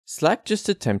Slack just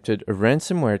attempted a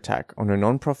ransomware attack on a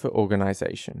non-profit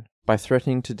organization by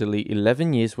threatening to delete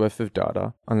 11 years worth of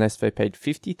data unless they paid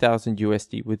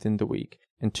 $50,000 within the week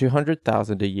and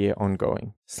 $200,000 a year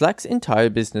ongoing. Slack's entire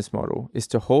business model is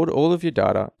to hold all of your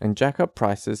data and jack up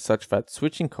prices such that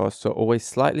switching costs are always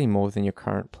slightly more than your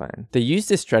current plan. They use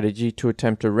this strategy to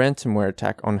attempt a ransomware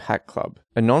attack on Hack Club,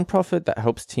 a non-profit that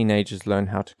helps teenagers learn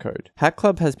how to code. Hack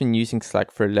Club has been using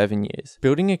Slack for 11 years,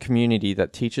 building a community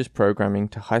that teaches programming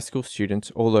to high school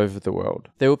students all over the world.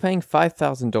 They were paying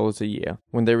 $5,000 a year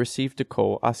when they received a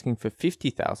call asking for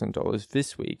 $50,000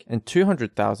 this week and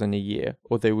 $200,000 a year,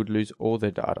 or they would lose all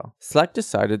their data. Slack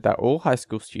decided that all high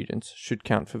school students should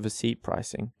count for the seat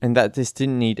pricing, and that this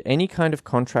didn't need any kind of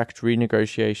contract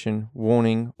renegotiation,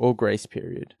 warning, or grace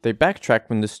period. They backtracked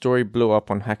when the story blew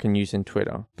up on Hacker News and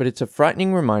Twitter, but it's a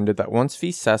frightening reminder that once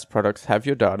these SaaS products have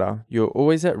your data, you're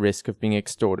always at risk of being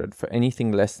extorted for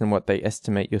anything less than what they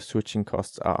estimate your switching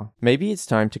costs are. Maybe it's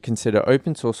time to consider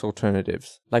open source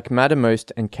alternatives, like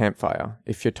Mattermost and Campfire,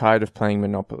 if you're tired of playing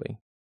Monopoly.